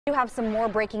We have some more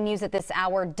breaking news at this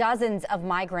hour. Dozens of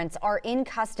migrants are in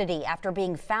custody after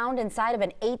being found inside of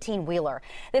an 18-wheeler.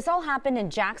 This all happened in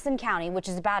Jackson County, which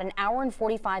is about an hour and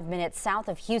 45 minutes south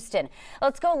of Houston.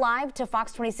 Let's go live to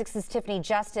Fox 26's Tiffany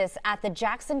Justice at the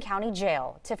Jackson County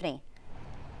Jail. Tiffany.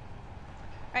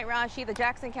 Right, Rashi, the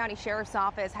Jackson County Sheriff's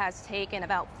Office has taken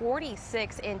about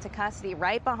 46 into custody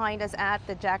right behind us at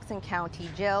the Jackson County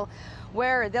Jail,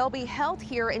 where they'll be held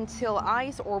here until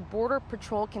ICE or Border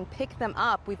Patrol can pick them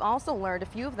up. We've also learned a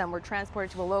few of them were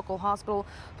transported to a local hospital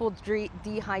for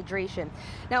dehydration.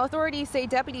 Now, authorities say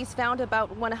deputies found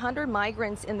about 100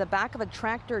 migrants in the back of a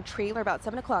tractor trailer about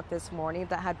 7 o'clock this morning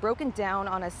that had broken down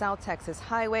on a South Texas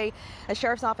highway. A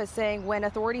sheriff's office saying when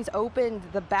authorities opened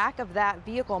the back of that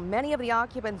vehicle, many of the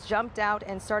occupants jumped out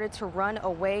and started to run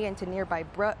away into nearby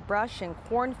brush and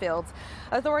cornfields.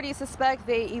 Authorities suspect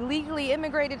they illegally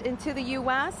immigrated into the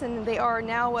U.S. and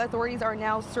authorities are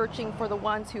now searching for the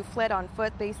ones who fled on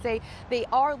foot. They say they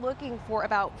are looking for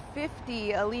about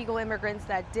 50 illegal immigrants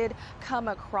that did come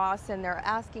across, and they're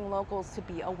asking locals to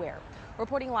be aware.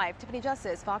 Reporting live, Tiffany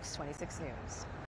Justice, Fox 26 News.